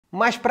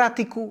mais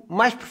prático,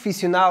 mais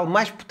profissional,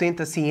 mais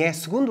potente, assim é,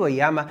 segundo a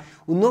Yamaha,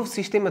 o novo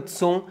sistema de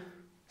som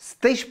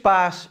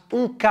Stagepas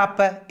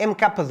 1K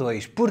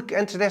mkII, porque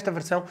antes desta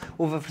versão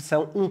houve a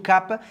versão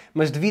 1K,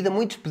 mas devido a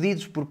muitos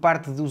pedidos por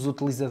parte dos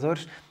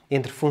utilizadores,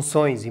 entre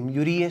funções e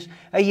melhorias,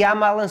 a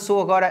Yamaha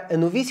lançou agora a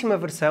novíssima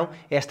versão,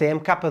 esta é a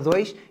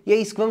mkII, e é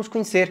isso que vamos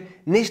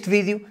conhecer neste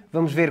vídeo.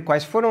 Vamos ver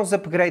quais foram os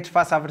upgrades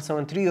face à versão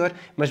anterior,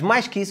 mas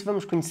mais que isso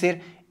vamos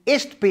conhecer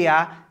este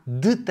PA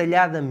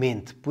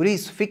detalhadamente. Por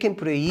isso, fiquem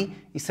por aí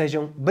e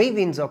sejam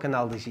bem-vindos ao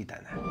canal da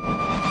Egitana.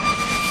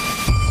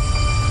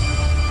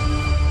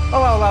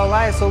 Olá, olá,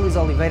 olá, eu sou o Luís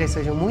Oliveira e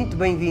sejam muito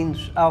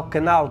bem-vindos ao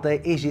canal da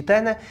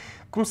Egitana.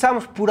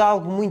 Começámos por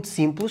algo muito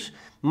simples,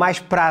 mais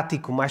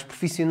prático, mais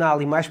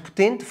profissional e mais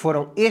potente.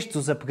 Foram estes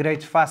os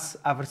upgrades face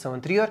à versão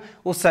anterior,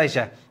 ou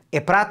seja, é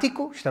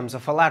prático, estamos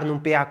a falar num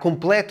PA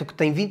completo que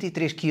tem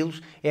 23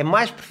 kg, é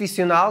mais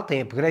profissional,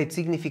 tem upgrades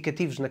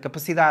significativos na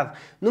capacidade,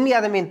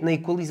 nomeadamente na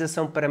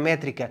equalização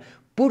paramétrica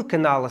por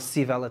canal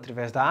acessível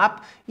através da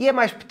app, e é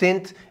mais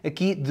potente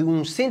aqui de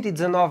uns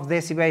 119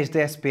 dB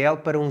de SPL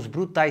para uns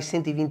brutais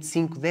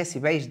 125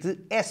 dB de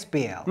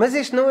SPL. Mas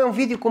este não é um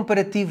vídeo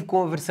comparativo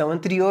com a versão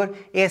anterior,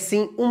 é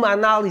sim uma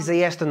análise a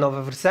esta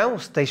nova versão, o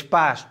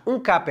Stagepas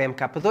 1K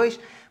mkII.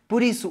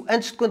 Por isso,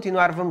 antes de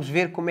continuar, vamos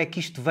ver como é que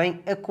isto vem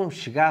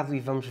aconchegado e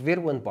vamos ver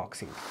o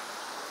unboxing.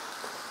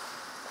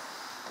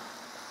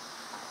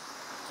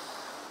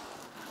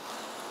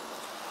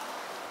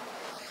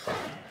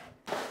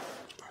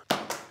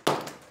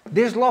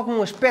 Desde logo,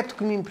 um aspecto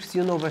que me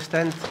impressionou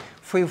bastante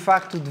foi o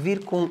facto de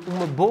vir com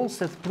uma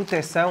bolsa de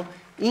proteção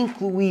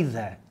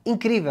incluída.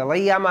 Incrível! A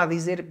Yamaha a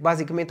dizer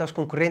basicamente aos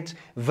concorrentes: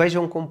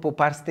 vejam como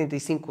poupar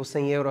 75 ou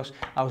 100 euros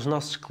aos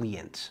nossos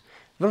clientes.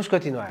 Vamos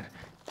continuar.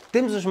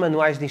 Temos os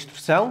manuais de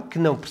instrução, que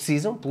não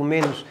precisam, pelo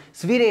menos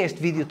se virem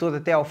este vídeo todo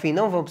até ao fim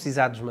não vão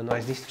precisar dos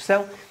manuais de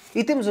instrução.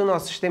 E temos o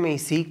nosso sistema em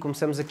si,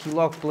 começamos aqui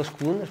logo pelas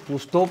colunas,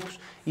 pelos topos,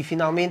 e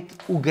finalmente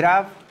o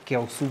grave, que é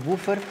o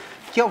subwoofer,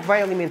 que é o que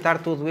vai alimentar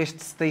todo este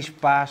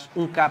Stagepas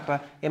 1K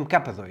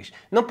mkII.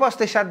 Não posso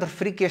deixar de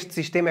referir que este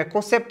sistema é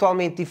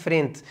conceptualmente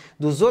diferente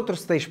dos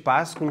outros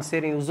Stagepas. Se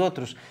conhecerem os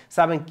outros,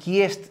 sabem que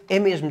este é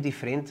mesmo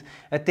diferente.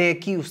 Até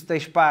aqui os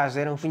Stagepas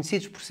eram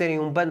conhecidos por serem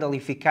um bundle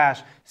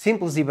eficaz,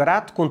 simples e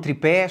barato, com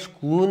tripés,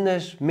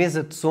 colunas,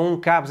 mesa de som,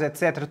 cabos,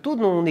 etc.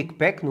 Tudo num único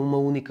pack, numa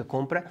única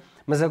compra.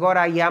 Mas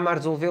agora a Yamaha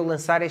resolveu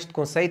lançar este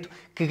conceito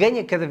que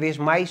ganha cada vez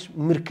mais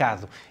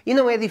mercado. E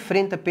não é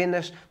diferente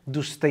apenas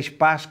dos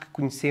Stagepas que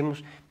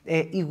conhecemos,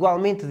 é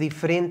igualmente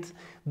diferente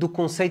do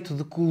conceito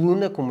de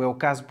coluna, como é o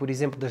caso, por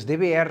exemplo, das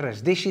DBR,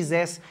 as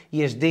DXS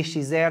e as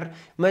DXR.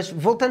 Mas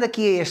voltando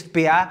aqui a este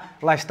PA,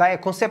 lá está, é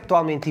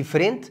conceptualmente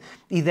diferente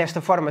e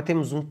desta forma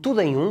temos um tudo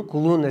em um,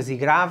 colunas e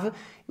grave,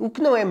 o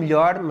que não é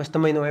melhor, mas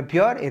também não é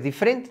pior, é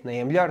diferente,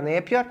 nem é melhor nem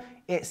é pior.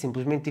 É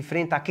simplesmente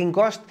diferente, há quem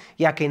goste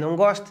e há quem não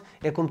goste,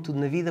 é como tudo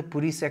na vida,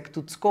 por isso é que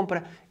tudo se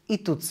compra e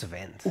tudo se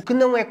vende. O que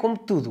não é como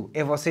tudo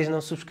é vocês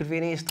não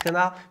subscreverem este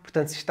canal,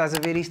 portanto se estás a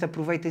ver isto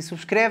aproveita e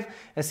subscreve,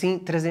 assim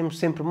trazemos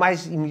sempre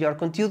mais e melhor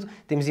conteúdo,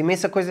 temos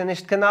imensa coisa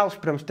neste canal,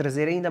 esperamos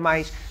trazer ainda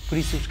mais, por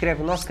isso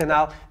subscreve o nosso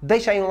canal,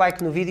 deixa aí um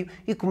like no vídeo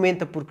e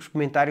comenta, porque os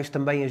comentários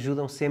também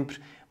ajudam sempre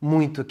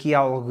muito aqui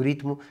ao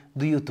algoritmo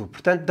do YouTube.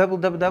 Portanto,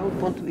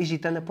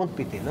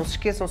 www.EGITANA.pt. Não se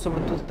esqueçam,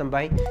 sobretudo,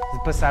 também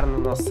de passar no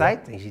nosso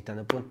site,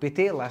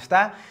 EGITANA.pt, lá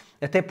está,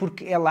 até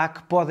porque é lá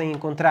que podem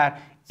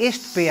encontrar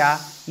este PA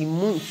e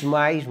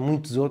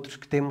muitos outros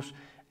que temos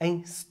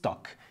em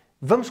stock.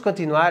 Vamos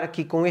continuar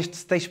aqui com este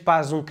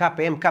Stagepas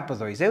 1K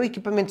mkII. É o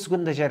equipamento de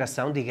segunda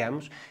geração,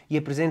 digamos, e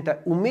apresenta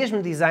o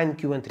mesmo design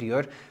que o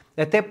anterior,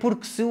 até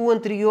porque se o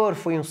anterior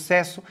foi um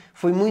sucesso,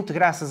 foi muito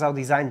graças ao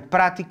design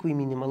prático e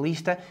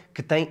minimalista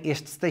que tem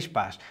este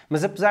Stagepas.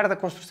 Mas apesar da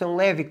construção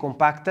leve e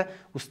compacta,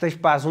 o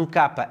Stagepas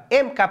 1K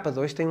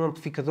mkII tem um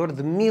amplificador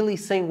de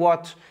 1100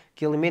 watts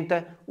que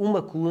alimenta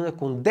uma coluna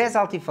com 10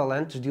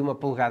 altifalantes de 1,5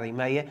 polegadas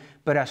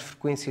para as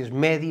frequências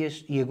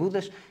médias e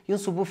agudas e um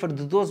subwoofer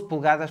de 12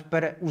 polegadas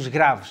para os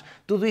graves.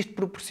 Tudo isto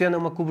proporciona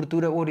uma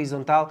cobertura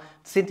horizontal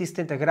de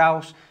 170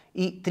 graus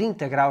e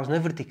 30 graus na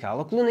vertical.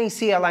 A coluna em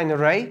si é line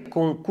array,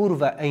 com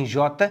curva em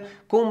J,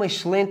 com uma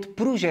excelente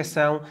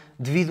projeção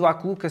devido à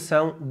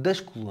colocação das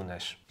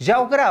colunas. Já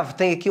o grave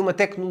tem aqui uma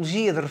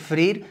tecnologia de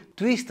referir,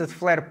 Twisted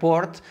Flare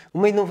Port,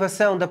 uma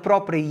inovação da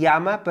própria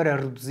Yamaha para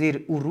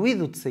reduzir o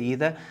ruído de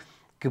saída,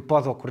 que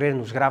pode ocorrer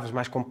nos graves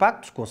mais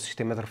compactos, com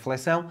sistema de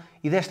reflexão,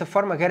 e desta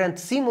forma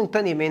garante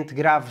simultaneamente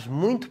graves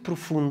muito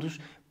profundos,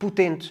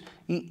 potentes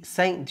e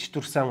sem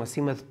distorção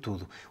acima de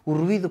tudo. O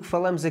ruído que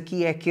falamos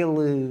aqui é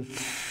aquele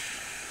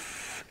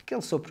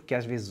sopro que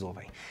às vezes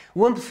ouvem.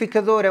 O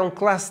amplificador é um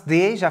classe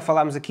D, já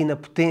falámos aqui na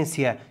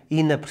potência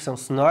e na pressão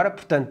sonora,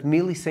 portanto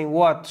 1100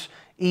 watts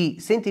e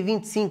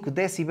 125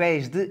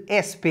 decibéis de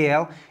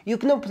SPL, e o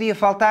que não podia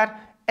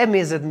faltar, a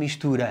mesa de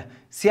mistura.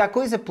 Se há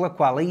coisa pela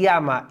qual a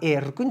Yamaha é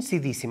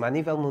reconhecidíssima a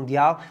nível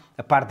mundial,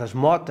 a par das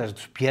motas,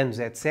 dos pianos,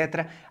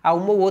 etc., há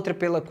uma outra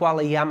pela qual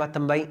a Yamaha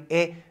também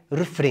é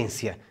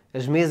referência.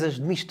 as mesas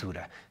de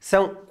mistura.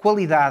 São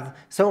qualidade,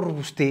 são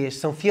robustez,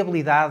 são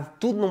fiabilidade,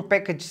 tudo num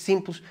package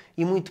simples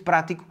e muito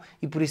prático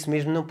e por isso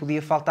mesmo não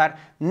podia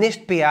faltar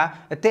neste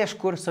PA, até as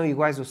cores são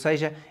iguais, ou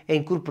seja, é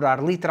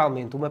incorporar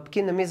literalmente uma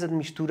pequena mesa de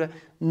mistura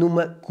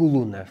numa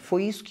coluna.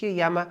 Foi isso que a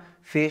Yamaha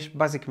fez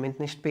basicamente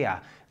neste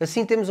PA.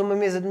 Assim temos uma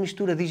mesa de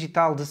mistura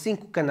digital de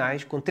 5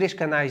 canais, com 3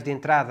 canais de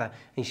entrada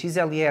em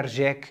XLR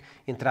jack,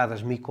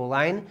 entradas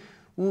mkII.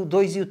 O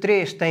 2 e o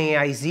 3 têm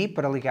AIZ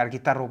para ligar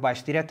guitarra ou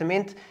baixo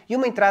diretamente e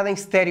uma entrada em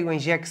estéreo em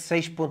jack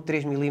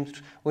 6.3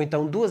 mm ou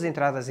então 2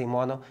 entradas em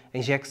mono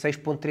em jack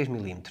 6.3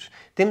 mm.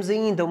 Temos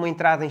ainda uma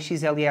entrada em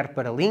XLR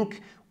para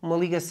link, uma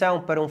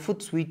ligação para um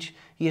foot switch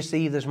e as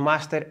saídas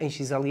master em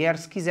XLR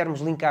se quisermos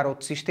linkar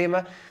outro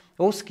sistema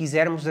ou se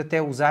quisermos até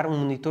usar um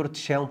monitor de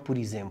chão, por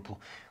exemplo.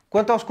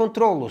 Quanto aos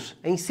controlos,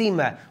 em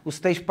cima o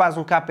Stagepas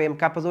 1K e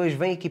mkII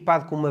vem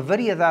equipado com uma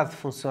variedade de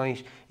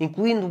funções,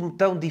 incluindo um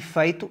botão de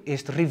efeito,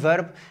 este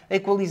reverb, a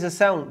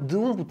equalização de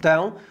um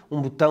botão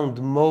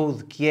de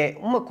mode, que é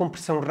uma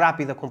compressão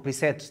rápida com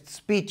presets de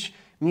speech,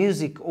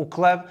 music ou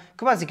club,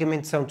 que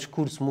basicamente são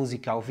discurso,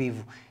 música ao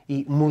vivo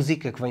e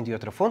música que vem de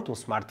outra fonte, um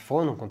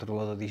smartphone, um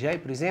controlador DJ,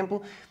 por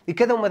exemplo, e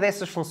cada uma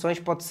dessas funções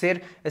pode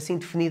ser assim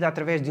definida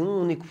através de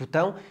um único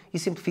botão e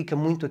simplifica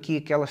muito aqui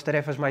aquelas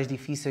tarefas mais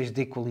difíceis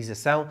de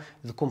equalização,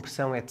 de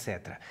compressão,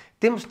 etc.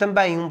 Temos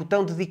também um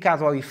botão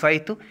dedicado ao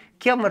efeito,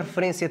 que é uma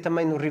referência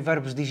também nos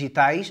reverbs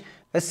digitais.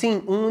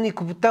 Assim, um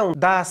único botão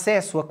dá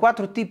acesso a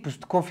 4 tipos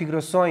de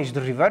configurações de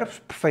reverbs,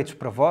 perfeitos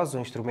para voz ou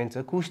instrumentos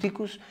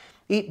acústicos,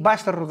 e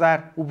basta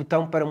rodar o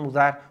botão para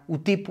mudar o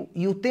tipo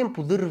e o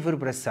tempo de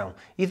reverberação.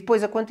 E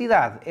depois a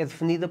quantidade é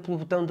definida pelo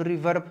botão de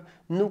reverb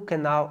no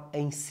canal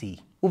em si.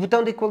 O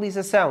botão de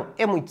equalização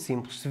é muito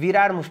simples. Se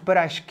virarmos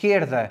para a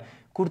esquerda,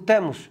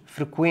 cortamos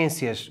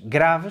frequências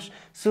graves.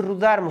 Se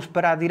rodarmos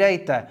para a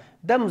direita,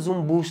 damos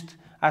um boost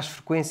às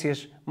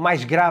frequências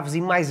mais graves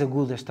e mais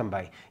agudas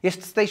também.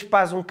 Este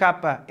Stagepas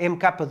 1K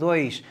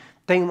mkII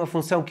tem uma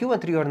função que o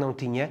anterior não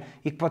tinha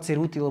e que pode ser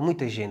útil a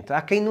muita gente.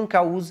 Há quem nunca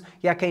a use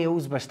e há quem a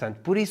use bastante.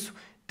 Por isso,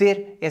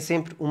 ter é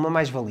sempre uma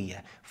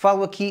mais-valia.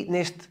 Falo aqui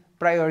neste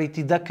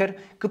Priority Ducker,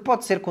 que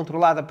pode ser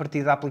controlado a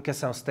partir da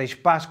aplicação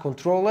Stagepas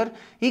Controller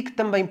e que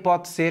também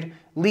pode ser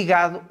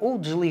ligado ou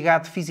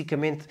desligado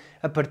fisicamente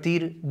a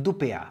partir do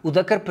PA. O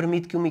Ducker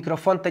permite que o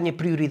microfone tenha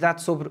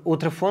prioridade sobre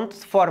outra fonte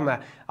de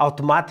forma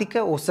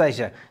automática, ou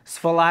seja, se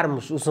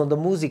falarmos o som da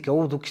música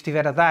ou do que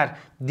estiver a dar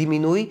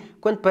diminui,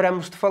 quando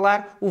paramos de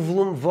falar o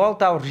volume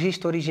volta ao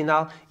registro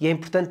original e é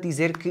importante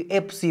dizer que é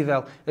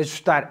possível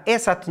ajustar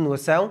essa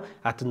atenuação,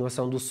 a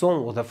atenuação do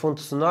som ou da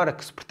fonte sonora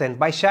que se pretende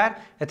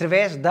baixar,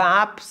 através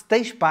da app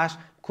Stagepas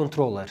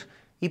Controller.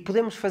 E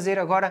podemos fazer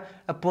agora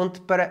a ponte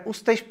para o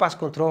Stagepas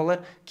Controller,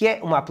 que é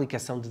uma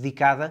aplicação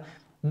dedicada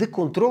de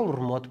controle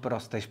remoto para o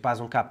Stagepas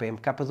 1K e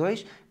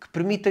mkII, que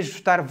permite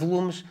ajustar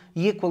volumes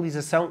e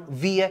equalização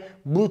via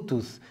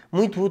Bluetooth.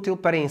 Muito útil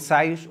para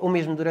ensaios ou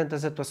mesmo durante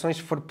as atuações,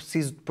 se for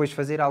preciso depois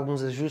fazer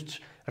alguns ajustes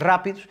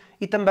rápidos.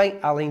 E também,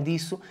 além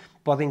disso,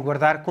 podem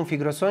guardar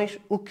configurações,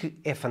 o que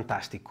é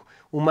fantástico.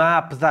 Uma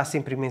app dá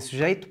sempre imenso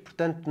jeito,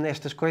 portanto,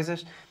 nestas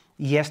coisas,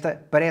 e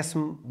esta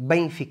parece-me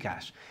bem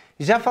eficaz.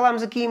 Já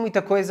falámos aqui em muita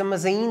coisa,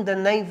 mas ainda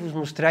nem vos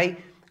mostrei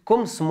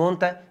como se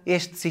monta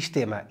este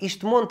sistema.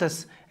 Isto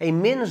monta-se em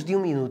menos de 1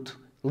 minuto,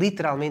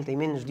 literalmente em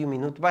menos de 1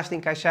 minuto. Basta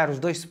encaixar os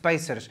 2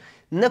 spacers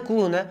na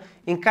coluna,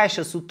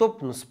 encaixa-se o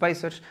topo nos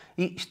spacers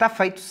e está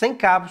feito sem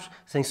cabos,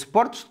 sem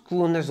suportes de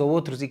colunas ou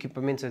outros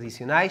equipamentos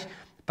adicionais,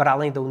 para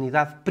além da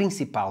unidade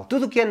principal.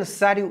 Tudo o que é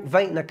necessário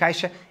vem na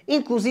caixa,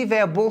 inclusive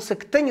é a bolsa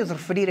que tenho de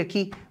referir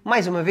aqui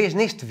mais uma vez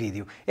neste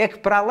vídeo. É que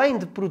para além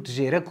de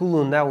proteger a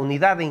coluna, a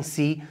unidade em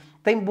si,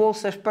 tem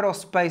bolsas para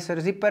os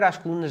spacers e para as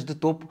colunas de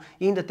topo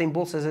e ainda tem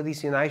bolsas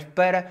adicionais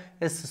para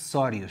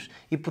acessórios.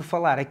 E por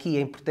falar aqui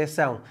em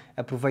proteção,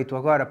 aproveito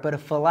agora para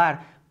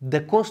falar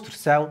da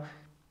construção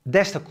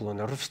desta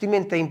coluna. O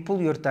revestimento é em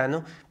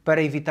poliuretano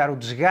para evitar o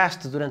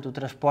desgaste durante o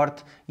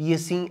transporte e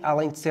assim,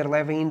 além de ser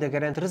leve, ainda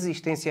garante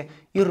resistência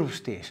e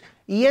robustez.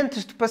 E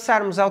antes de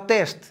passarmos ao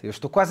teste, eu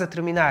estou quase a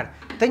terminar,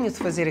 tenho de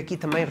fazer aqui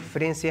também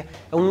referência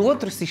a um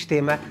outro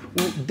sistema,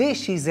 o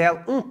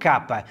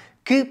DXL1K,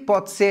 que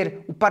pode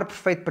ser o par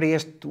perfeito para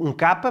este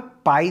 1K,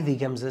 pai,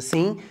 digamos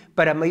assim,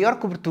 para maior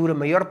cobertura,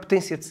 maior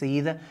potência de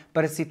saída,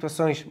 para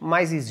situações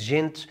mais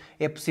exigentes,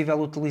 é possível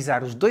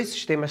utilizar os 2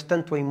 sistemas,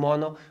 tanto em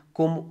mono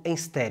como em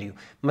estéreo.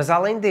 Mas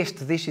além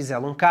deste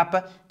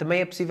DXL1K,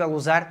 também é possível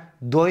usar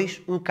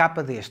 2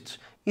 1K destes.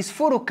 E se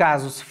for o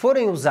caso, se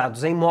forem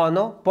usados em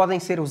mono, podem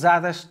ser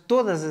usadas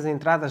todas as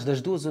entradas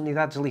das 2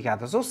 unidades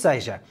ligadas. Ou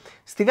seja,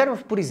 se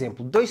tivermos, por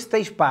exemplo, 2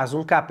 Stagepas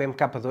 1K e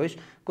mkII,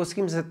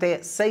 conseguimos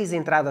até 6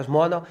 entradas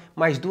mono,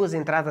 mais 2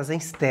 entradas em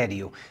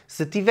estéreo.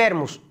 Se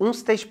tivermos um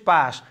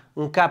Stagepas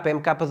 1K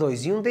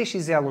mkII e um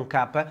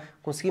DXL1K,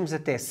 conseguimos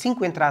até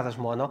 5 entradas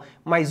mono,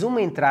 mais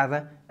uma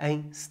entrada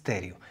em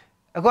estéreo.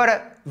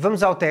 Agora,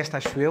 vamos ao teste,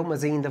 acho eu,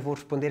 mas ainda vou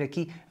responder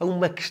aqui a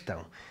uma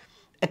questão.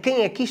 A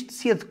quem é que isto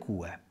se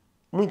adequa?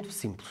 Muito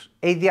simples.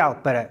 É ideal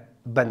para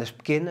bandas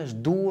pequenas,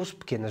 duas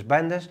pequenas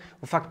bandas.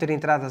 O facto de ter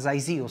entradas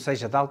IZ, ou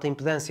seja, de alta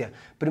impedância,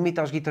 permite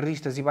aos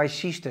guitarristas e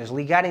baixistas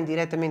ligarem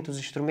diretamente os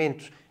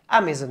instrumentos à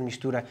mesa de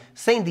mistura,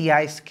 sem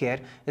DI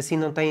sequer, assim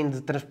não têm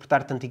de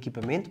transportar tanto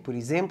equipamento, por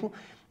exemplo,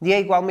 e é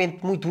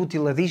igualmente muito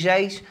útil a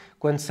DJs,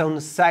 quando são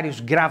necessários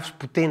graves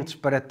potentes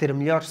para ter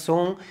melhor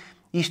som.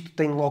 Isto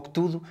tem logo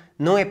tudo,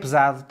 não é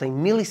pesado, tem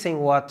 1100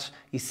 watts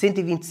e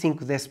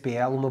 125 de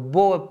SPL, uma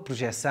boa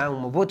projeção,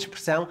 uma boa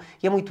dispersão,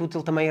 e é muito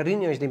útil também a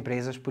reuniões de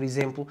empresas, por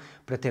exemplo,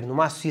 para ter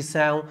numa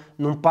associação,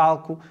 num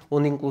palco,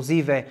 onde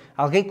inclusive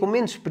alguém com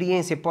menos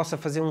experiência possa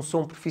fazer um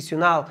som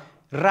profissional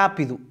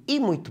rápido e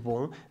muito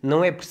bom.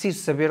 Não é preciso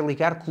saber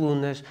ligar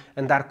colunas,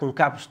 andar com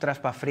cabos de trás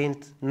para a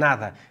frente,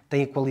 nada.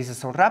 Tem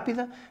equalização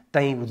rápida,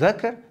 tem o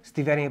ducker. Se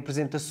tiverem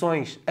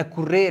apresentações a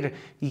correr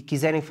e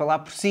quiserem falar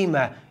por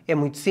cima, é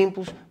muito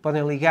simples.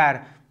 Podem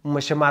ligar uma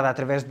chamada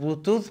através de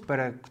Bluetooth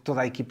para que toda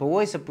a equipa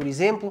ouça, por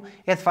exemplo.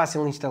 É de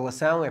fácil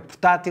instalação, é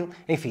portátil.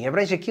 Enfim,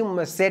 abrange aqui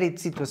uma série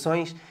de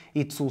situações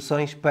e de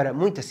soluções para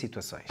muitas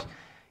situações.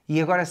 E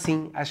agora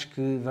sim, acho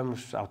que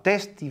vamos ao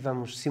teste e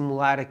vamos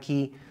simular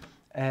aqui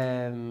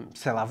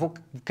sei lá, vou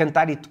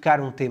cantar e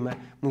tocar um tema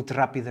muito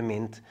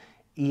rapidamente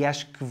e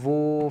acho que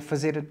vou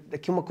fazer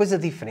aqui uma coisa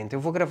diferente. Eu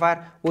vou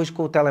gravar hoje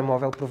com o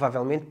telemóvel,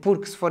 provavelmente,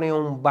 porque se forem a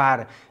um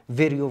bar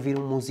ver e ouvir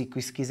um músico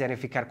e se quiserem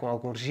ficar com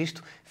algum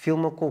registro,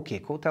 filmam com o quê?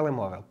 Com o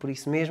telemóvel. Por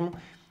isso mesmo,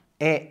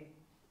 é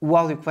o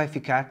áudio que vai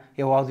ficar,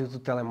 é o áudio do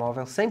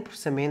telemóvel, sem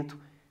processamento,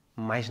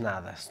 mais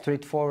nada.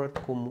 Straightforward,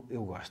 como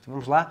eu gosto.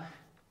 Vamos lá?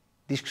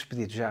 Discos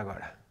pedidos já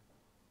agora.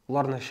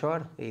 Lorna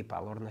Shore? Epá,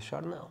 Lorna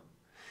Shore não.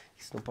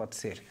 Isso não pode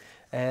ser.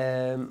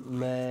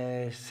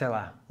 Mas, sei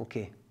lá, o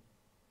quê?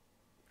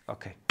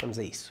 Ok, vamos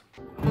a isso.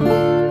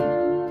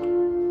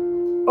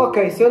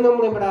 Ok, se eu não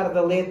me lembrar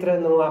da letra,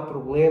 não há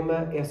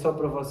problema. É só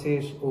para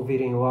vocês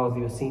ouvirem o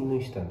áudio assim no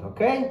instante,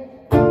 ok?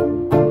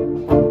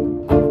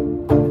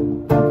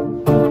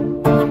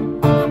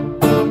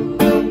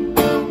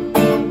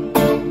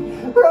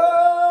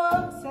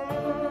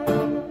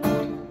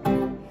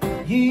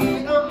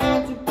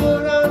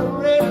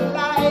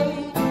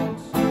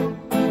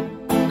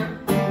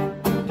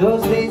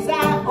 Those days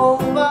are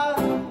over.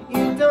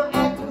 You don't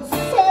have to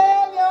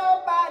sell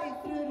your body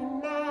through the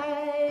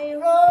night,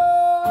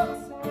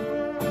 Roxanne.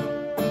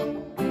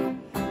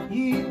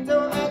 You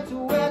don't have to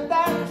wear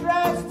that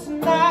dress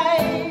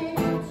tonight.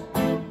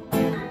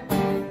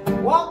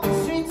 Walk the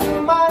streets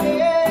of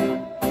money.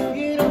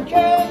 You don't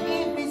care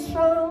if it's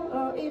wrong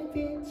or if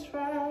it's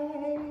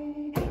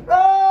right,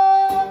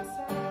 Roxanne.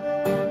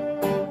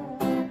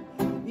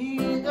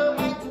 You don't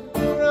have to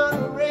put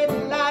on a red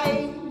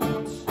light.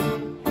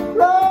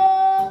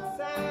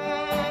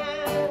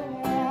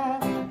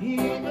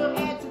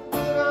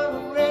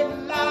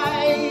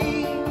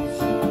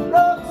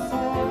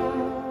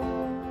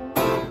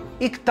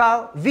 E que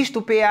tal, visto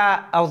o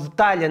PA ao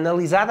detalhe,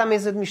 analisada a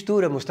mesa de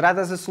mistura,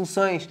 mostradas as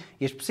soluções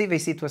e as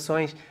possíveis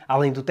situações,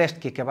 além do teste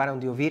que acabaram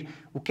de ouvir,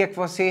 o que é que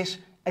vocês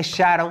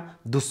acharam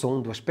do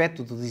som, do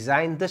aspecto, do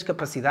design, das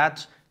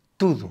capacidades,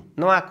 tudo.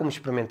 Não há como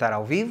experimentar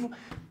ao vivo,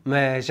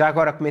 mas já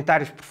agora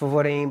comentários, por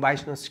favor, aí em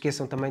baixo. Não se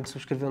esqueçam também de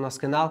subscrever o nosso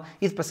canal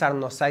e de passar no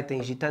nosso site em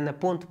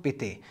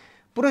EGITANA.pt.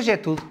 Por hoje é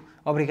tudo.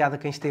 Obrigado a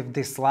quem esteve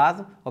desse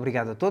lado.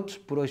 Obrigado a todos.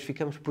 Por hoje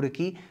ficamos por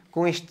aqui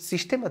com este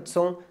sistema de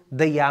som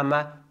da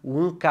Yamaha, o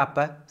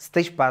 1K,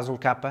 Stagepas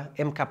 1K,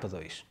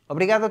 mkII.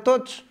 Obrigado a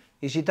todos.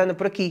 EGITANA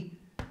por aqui.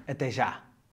 Até já.